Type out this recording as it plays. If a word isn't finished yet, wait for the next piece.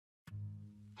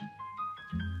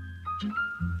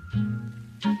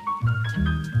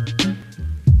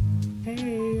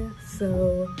Hey,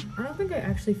 so I don't think I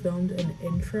actually filmed an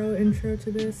intro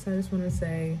to this, so I just want to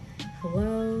say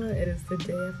hello. It is the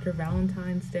day after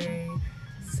Valentine's Day,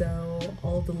 so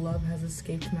all the love has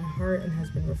escaped my heart and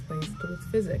has been replaced with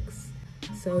physics.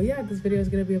 So yeah, this video is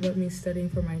going to be about me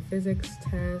studying for my physics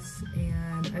test,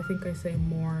 and I think I say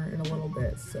more in a little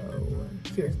bit, so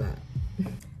here's that.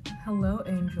 Hello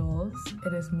angels,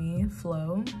 it is me,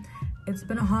 Flo. It's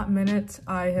been a hot minute.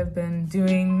 I have been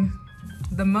doing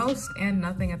the most and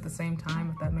nothing at the same time,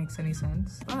 if that makes any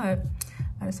sense. But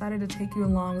I decided to take you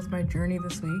along with my journey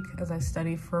this week as I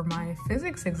study for my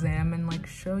physics exam and like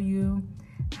show you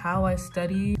how I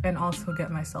study and also get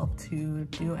myself to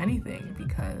do anything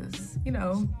because, you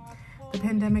know, the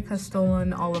pandemic has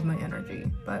stolen all of my energy.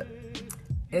 But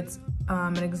it's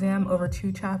an exam over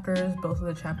 2 chapters. Both of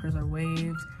the chapters are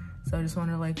waves. So I just want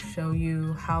to like show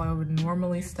you how I would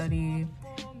normally study.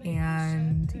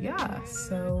 And yeah,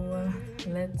 so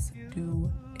let's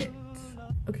do it.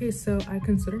 Okay, so I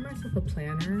consider myself a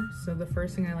planner. So the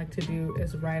first thing I like to do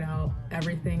is write out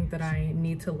everything that I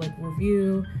need to like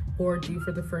review or do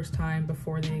for the first time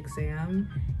before the exam.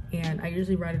 And I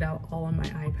usually write it out all on my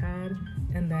iPad.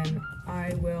 And then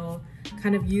I will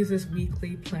kind of use this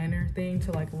weekly planner thing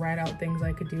to like write out things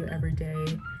I could do every day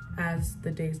as the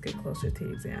days get closer to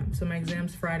the exam. So my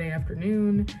exam's Friday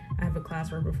afternoon. I have a class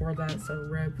right before that, so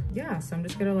rip. Yeah, so I'm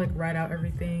just gonna like write out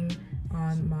everything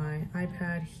on my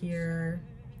iPad here.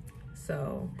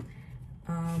 So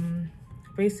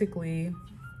basically,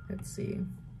 let's see.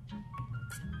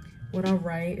 What I'll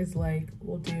write is like,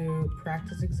 we'll do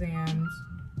practice exams.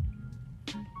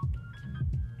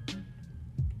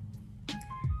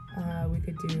 We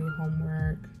could do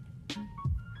homework.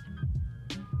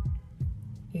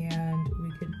 And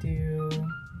we could do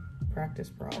practice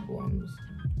problems.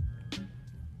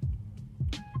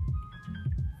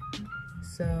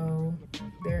 So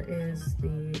there is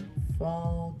the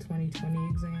fall 2020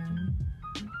 exam.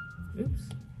 Oops.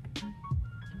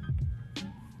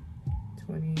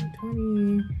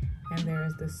 2020, and there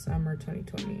is the summer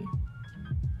 2020.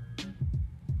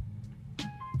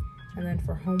 And then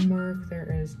for homework,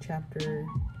 there is chapter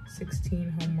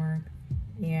 16 homework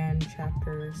and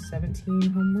chapter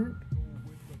 17 homework.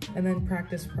 And then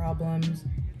practice problems,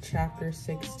 chapter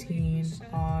 16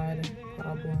 odd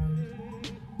problems,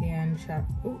 and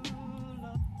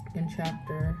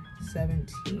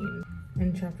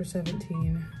chapter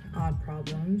 17 odd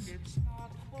problems.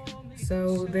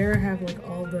 So there I have like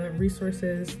all the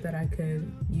resources that I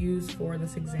could use for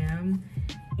this exam.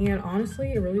 And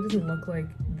honestly, it really doesn't look like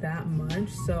that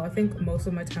much. So I think most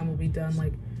of my time will be done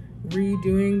like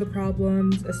redoing the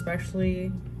problems,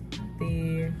 especially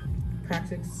the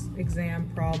practice exam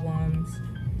problems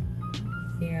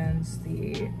and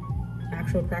the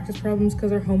actual practice problems,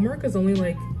 because our homework is only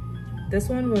like, this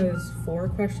one was 4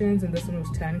 questions and this one was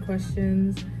 10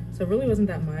 questions, so it really wasn't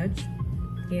that much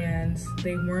and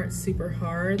they weren't super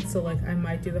hard. So like I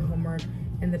might do the homework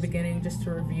in the beginning just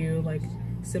to review like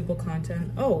simple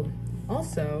content. Oh,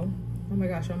 also, oh my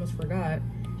gosh, I almost forgot,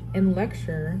 in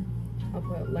lecture I'll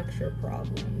put lecture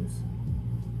problems.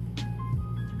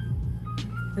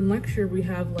 In lecture, we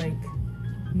have like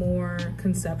more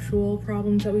conceptual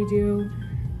problems that we do.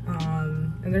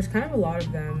 And there's kind of a lot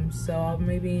of them. So I'll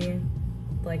maybe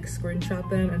like screenshot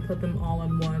them and put them all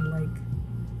in one,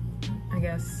 like, I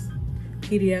guess,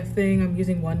 PDF thing. I'm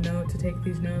using OneNote to take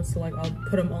these notes. So like I'll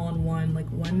put them all in one like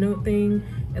OneNote thing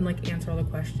and like answer all the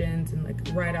questions and like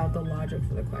write out the logic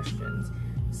for the questions.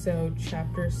 So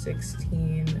chapter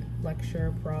 16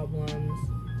 lecture problems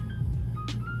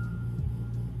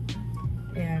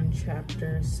and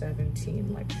chapter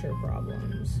 17 lecture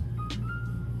problems.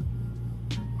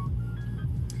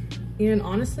 And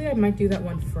honestly, I might do that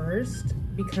one first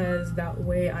because that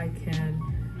way I can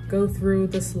go through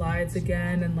the slides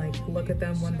again and like look at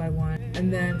them one by one.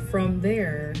 And then from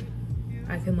there,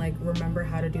 I can like remember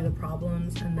how to do the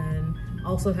problems and then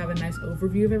also have a nice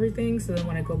overview of everything. So then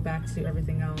when I go back to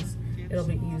everything else, it'll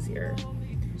be easier.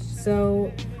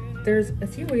 So there's a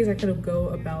few ways I could go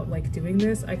about like doing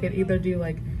this. I could either do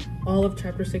like all of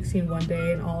chapter 16 one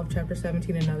day and all of chapter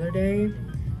 17 another day.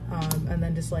 And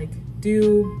then just like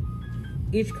do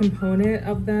each component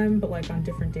of them, but like on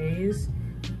different days.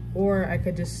 Or I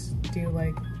could just do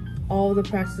like all the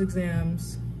practice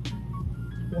exams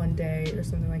one day or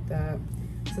something like that.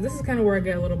 So this is kind of where I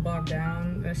get a little bogged down.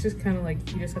 And it's just kind of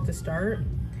like, you just have to start.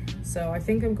 So I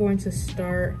think I'm going to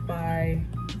start by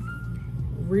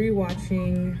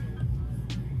rewatching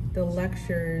the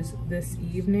lectures this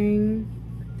evening.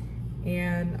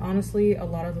 And honestly, a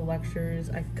lot of the lectures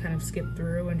I kind of skip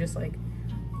through and just like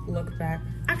look back.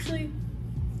 Actually,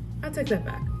 I'll take that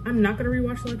back. I'm not gonna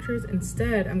rewatch lectures.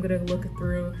 Instead, I'm gonna look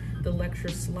through the lecture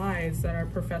slides that our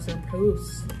professor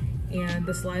posts. And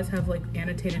the slides have like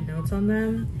annotated notes on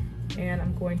them. And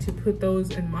I'm going to put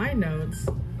those in my notes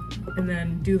and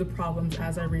then do the problems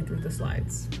as I read through the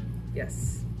slides.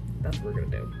 Yes, that's what we're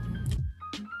gonna do.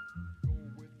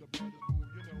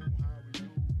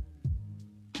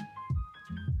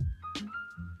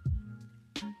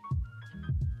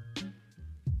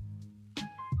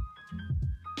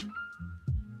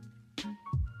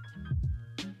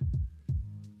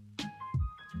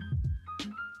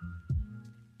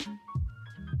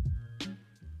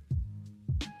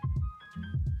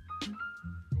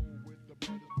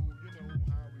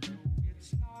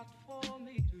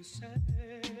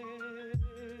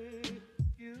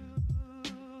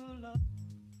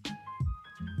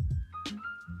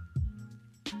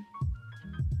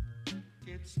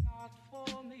 It's not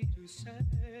for me to say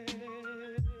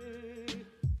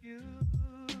you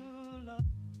love.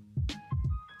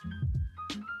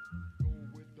 Go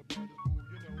with the brothers,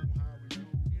 you know how we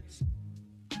do.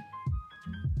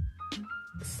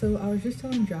 So I was just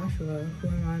telling Joshua, who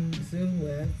I'm on Zoom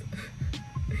with,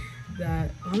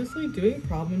 that honestly doing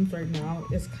problems right now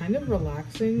is kind of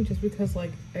relaxing just because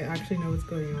like I actually know what's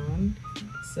going on.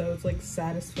 So it's like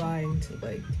satisfying to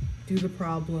like do the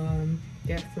problem,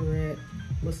 get through it,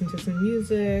 listen to some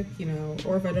music, you know,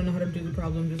 or if I don't know how to do the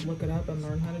problem, just look it up and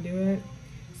learn how to do it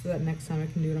so that next time I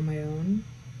can do it on my own.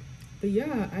 But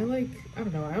yeah, I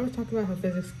don't know, I always talk about how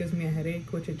physics gives me a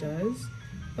headache, which it does,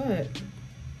 but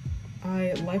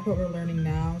I like what we're learning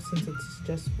now since it's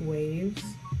just waves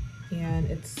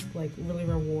and it's like really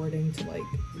rewarding to like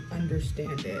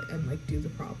understand it and like do the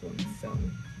problems. So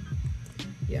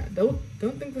yeah, don't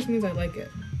think this means I like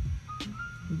it,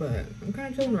 but I'm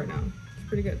kind of chilling right now. It's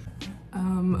pretty good.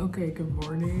 Okay, good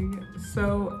morning.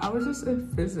 So I was just in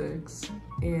physics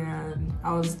and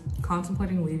I was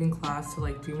contemplating leaving class to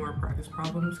like do more practice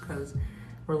problems because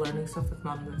we're learning stuff that's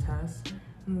not in the test.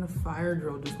 And the fire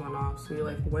drill just went off, so we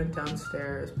like went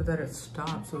downstairs, but then it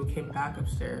stopped, so we came back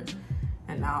upstairs.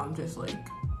 And now I'm just like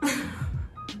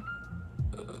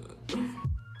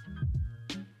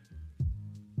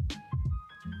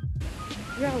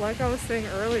yeah, like I was saying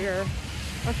earlier,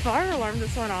 a fire alarm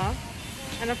just went off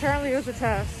and apparently it was a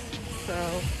test.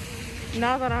 So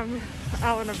now that I'm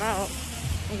out and about,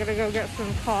 I'm gonna go get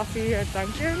some coffee at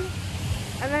Dunkin'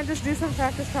 and then just do some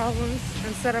practice problems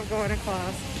instead of going to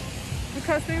class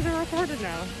because things are recorded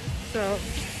now. So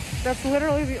that's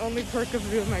literally the only perk of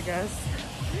Zoom, I guess.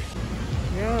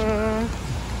 Yeah,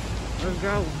 let's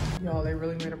go. Y'all, they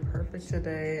really made it perfect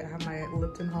today. I have my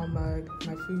Lipton Hall mug,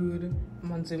 my food.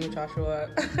 I'm on Zoom with Joshua.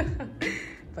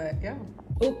 But yeah.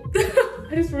 Oh,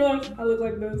 I just realized I look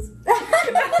like this.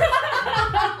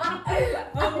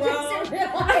 Oh wow.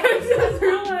 I just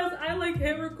realized I like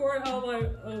hit record. I'm like,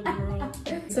 oh girl.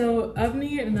 So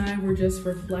Avni and I were just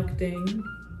reflecting,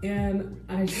 and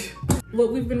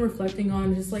what we've been reflecting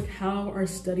on, just like how our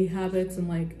study habits and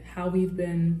like how we've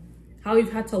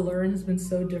had to learn has been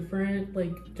so different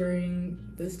like during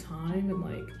this time. And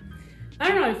like I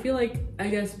don't know, I feel like, I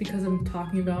guess because I'm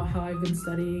talking about how I've been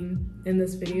studying in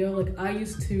this video, like I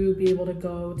used to be able to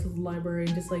go to the library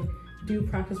and just like do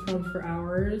practice problems for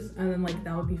hours and then like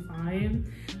that would be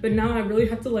fine. But now I really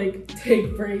have to like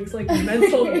take breaks, like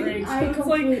mental breaks. I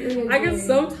completely agree. I get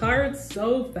so tired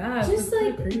so fast. Just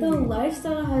like the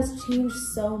lifestyle has changed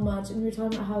so much, and we're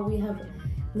talking about how we have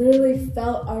literally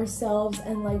felt ourselves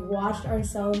and like watched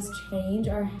ourselves change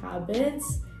our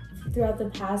habits throughout the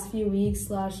past few weeks /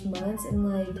 months, and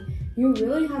like you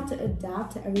really have to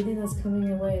adapt to everything that's coming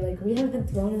your way. Like we have been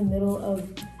thrown in the middle of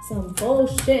some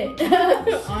bullshit.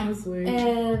 Honestly.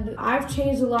 And I've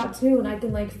changed a lot too, and I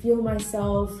can like feel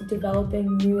myself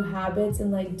developing new habits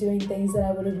and like doing things that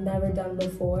I would have never done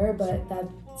before, but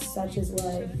such is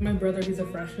life. My brother, he's a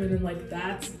freshman, and like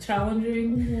that's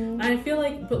challenging. Mm-hmm. I feel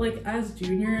like, but like as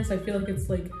juniors, I feel like it's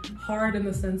like hard in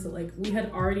the sense that like we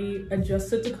had already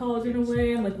adjusted to college in a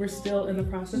way, and like we're still in the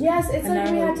process. Yes, it's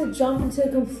like we had to jump into a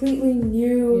completely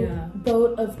new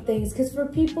boat of things. Because for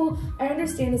people, I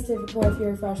understand it's difficult if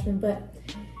you're a freshman, but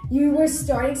you were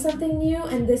starting something new,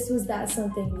 and this was that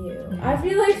something new. Yeah. I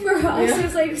feel like for us, it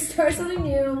was like start something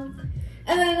new.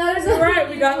 And then another right,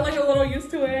 we got like a little used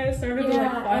to it, started to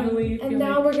like finally and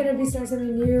now we're gonna be starting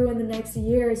something new in the next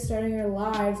year, starting our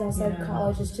lives outside of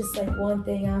college. It's just like one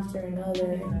thing after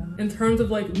another. In terms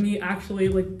of like me actually,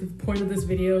 like the point of this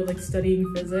video, like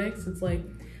studying physics, it's like,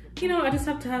 you know, I just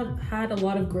have to have had a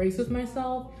lot of grace with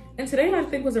myself. And today I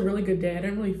think was a really good day. I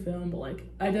didn't really film, but like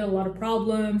I did a lot of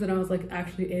problems and I was like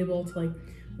actually able to like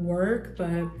work, but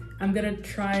I'm gonna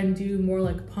try and do more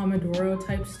like Pomodoro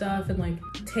type stuff and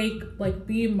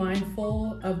be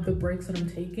mindful of the breaks that I'm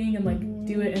taking and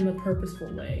do it in a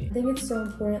purposeful way. I think it's so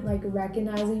important, like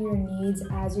recognizing your needs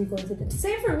as you're going through the.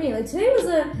 Same for me. Like today was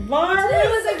a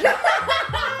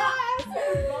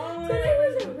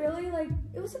really like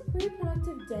it was a pretty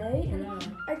productive day, and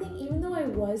I think even though I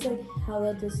was like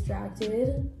hella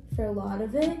distracted for a lot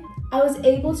of it, I was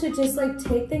able to just like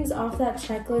take things off that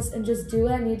checklist and just do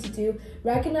what I need to do,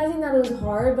 recognizing that it was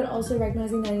hard, but also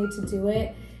recognizing that I need to do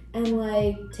it, and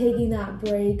like taking that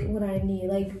break when I need,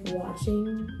 like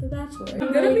watching The Bachelor.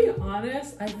 I'm gonna be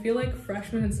honest, I feel like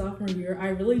freshman and sophomore year, I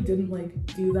really didn't like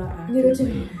do that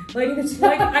actively. Like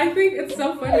I think it's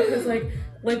so funny because like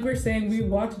we're saying, we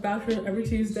watch Bachelor every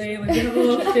Tuesday, like we have a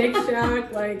little Shake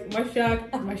Shack, like my shake.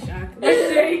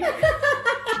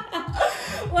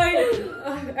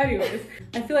 Anyways,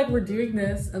 I feel like we're doing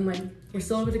this and like we're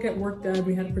still able to get work done.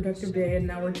 We had a productive day and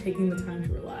now we're taking the time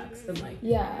to relax and like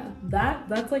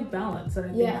that's like balance.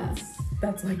 And I think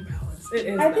that's like balance. It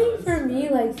is. I think for me,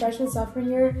 like freshman sophomore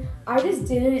year, I just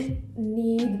didn't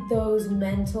need those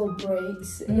mental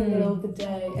breaks in the middle of the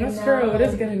day. That's true. It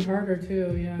is getting harder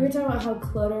too. Yeah. We were talking about how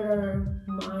cluttered our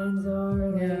minds are.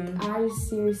 Like I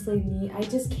seriously I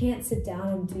just can't sit down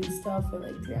and do stuff for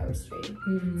like 3 hours straight.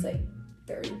 It's like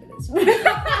 30 minutes.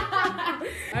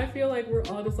 I feel like we're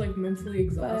all just like mentally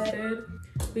exhausted.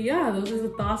 But yeah, those are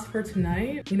the thoughts for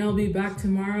tonight. You know, I'll be back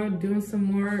tomorrow doing some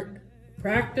more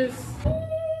practice.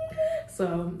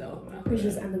 So no, we should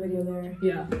just end the video there.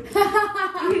 Yeah.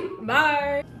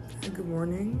 Bye. Good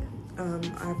morning.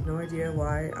 I have no idea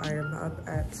why I am up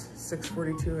at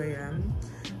 6:42 a.m.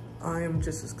 I am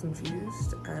just as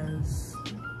confused as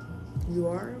you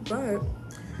are, but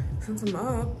since I'm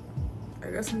up, I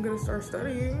guess I'm gonna start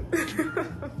studying.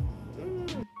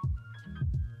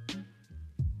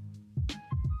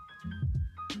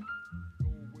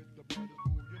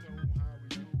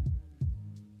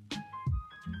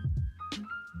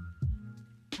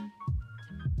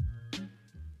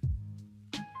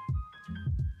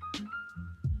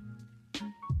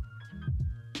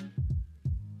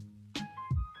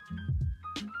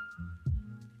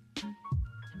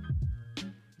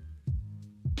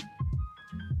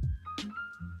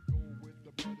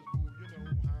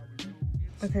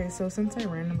 Okay, so since I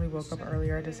randomly woke up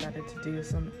earlier, I decided to do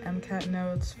some MCAT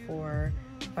notes for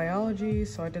biology.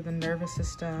 So I did the nervous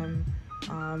system.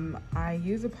 I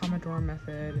use the Pomodoro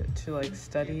method to like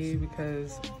study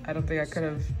because I don't think I could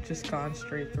have just gone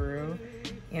straight through.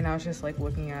 And I was just like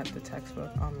looking at the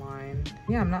textbook online.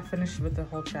 Yeah, I'm not finished with the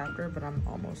whole chapter, but I'm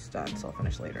almost done, so I'll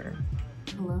finish later.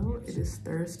 Hello, it is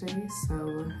Thursday,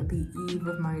 so the eve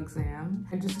of my exam.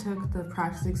 I just took the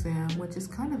practice exam, which is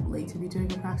kind of late to be doing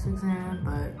a practice exam,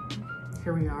 but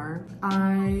here we are.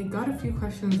 I got a few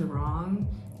questions wrong,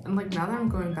 and like now that I'm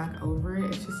going back over it,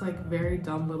 it's just like very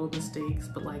dumb little mistakes,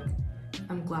 but like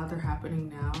I'm glad they're happening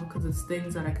now because it's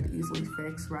things that I could easily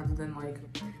fix rather than like,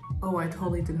 oh, I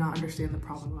totally did not understand the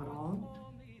problem at all.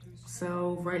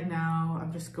 So right now,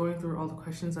 I'm just going through all the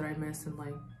questions that I missed and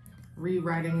like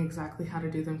rewriting exactly how to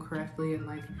do them correctly and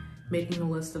like making a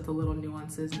list of the little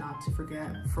nuances not to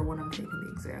forget for when I'm taking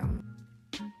the exam.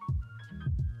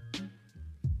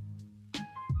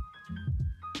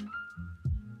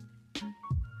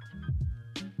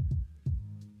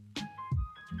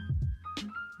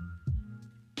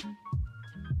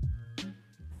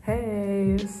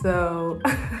 Hey, so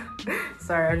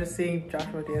sorry, I'm just seeing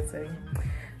Joshua dancing.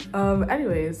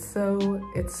 Anyways,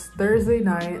 so it's Thursday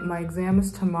night. My exam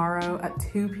is tomorrow at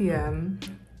 2 p.m.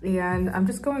 and I'm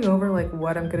just going over like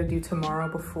what I'm gonna do tomorrow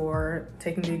before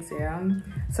taking the exam.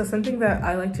 So something that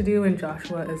I like to do, and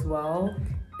Joshua as well,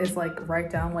 is like write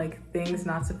down like things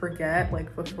not to forget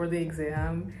like before the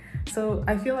exam. So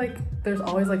I feel like there's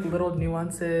always like little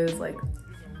nuances. Like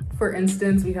for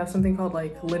instance, we have something called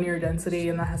like linear density,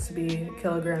 and that has to be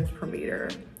kilograms per meter.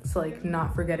 So like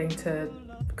not forgetting to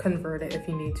convert it if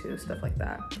you need to, stuff like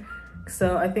that.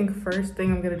 So I think first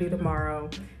thing I'm gonna do tomorrow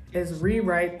is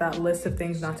rewrite that list of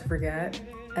things not to forget,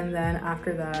 and then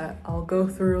after that I'll go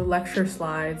through lecture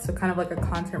slides, so kind of like a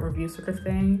content review sort of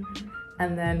thing,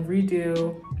 and then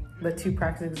redo the 2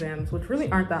 practice exams, which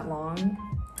really aren't that long.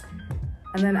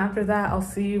 And then after that I'll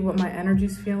see what my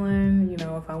energy's feeling, you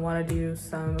know, if I want to do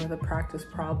some of the practice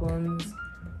problems,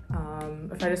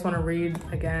 if I just want to read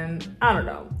again, I don't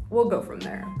know, we'll go from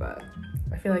there. But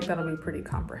I feel like that'll be pretty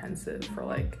comprehensive for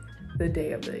like the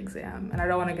day of the exam, and I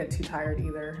don't want to get too tired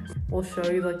either. We'll show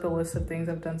you like the list of things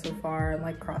I've done so far and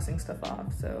like crossing stuff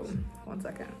off. So 1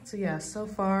 second. So yeah, so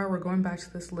far we're going back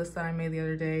to this list that I made the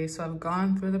other day. So I've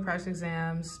gone through the practice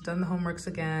exams, done the homeworks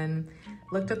again,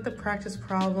 looked at the practice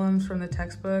problems from the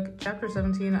textbook. Chapter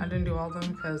 17, I didn't do all of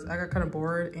them because I got kind of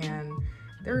bored and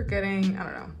they were getting, I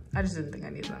don't know, I just didn't think I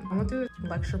needed them. I went through the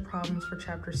lecture problems for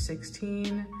chapter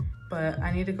 16, but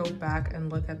I need to go back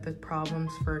and look at the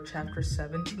problems for chapter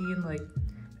 17. Like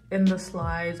in the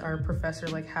slides, our professor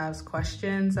like has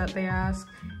questions that they ask,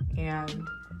 and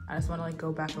I just want to like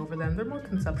go back over them. They're more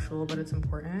conceptual, but it's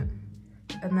important.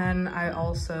 And then I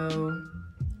also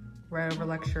read over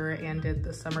lecture and did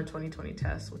the summer 2020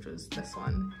 test, which was this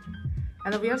one.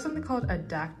 And then we have something called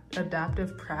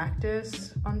adaptive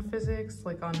practice on physics,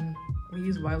 like we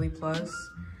use Wiley Plus.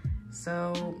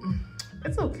 So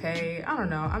it's okay. I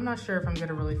don't know. I'm not sure if I'm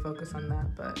gonna really focus on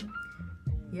that, but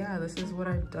yeah, this is what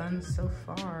I've done so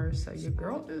far. So your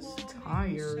girl is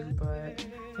tired, but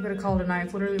I'm gonna call it a night.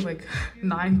 It's literally like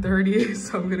 9:30,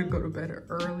 so I'm gonna go to bed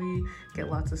early, get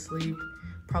lots of sleep,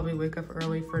 probably wake up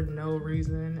early for no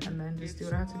reason, and then just do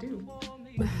what I have to do.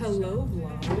 Hello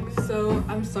vlog. So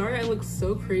I'm sorry I look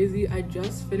so crazy. I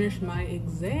just finished my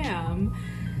exam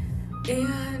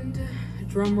and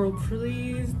drum roll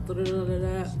please,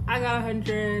 I got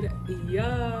 100.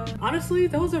 Yeah, honestly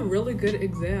that was a really good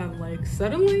exam. Like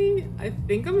suddenly I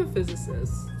think I'm a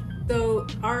physicist. So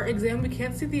our exam, we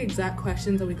can't see the exact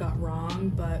questions that we got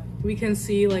wrong, but we can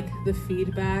see like the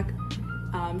feedback.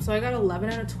 So I got 11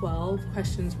 out of 12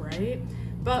 questions right,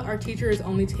 but our teacher is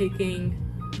only taking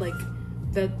like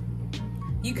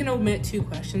you can omit 2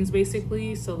 questions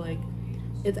basically, so like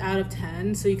it's out of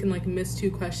 10, so you can like miss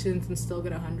 2 questions and still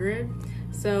get 100.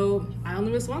 So I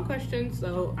only missed 1 question,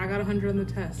 so I got 100 on the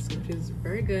test, which is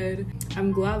very good.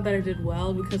 I'm glad that I did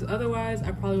well, because otherwise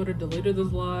I probably would have deleted this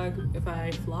vlog if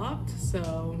I flopped,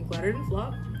 so I'm glad I didn't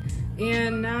flop.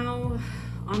 And now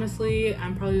honestly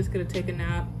I'm probably just gonna take a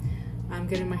nap. I'm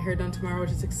getting my hair done tomorrow,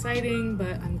 which is exciting,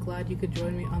 but I'm glad you could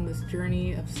join me on this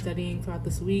journey of studying throughout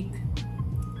this week.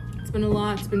 It's been a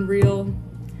lot, it's been real,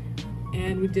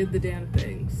 and we did the damn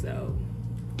thing, so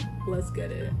let's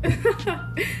get it.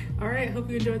 All right, hope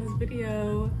you enjoyed this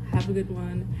video. Have a good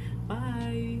one.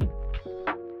 Bye.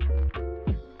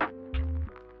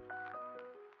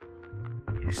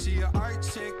 She a art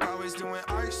chick, always doing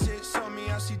art shit. Show me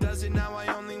how she does it now, I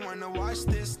only wanna watch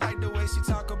this. Like the way she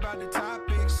talk about the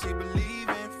topics, she believe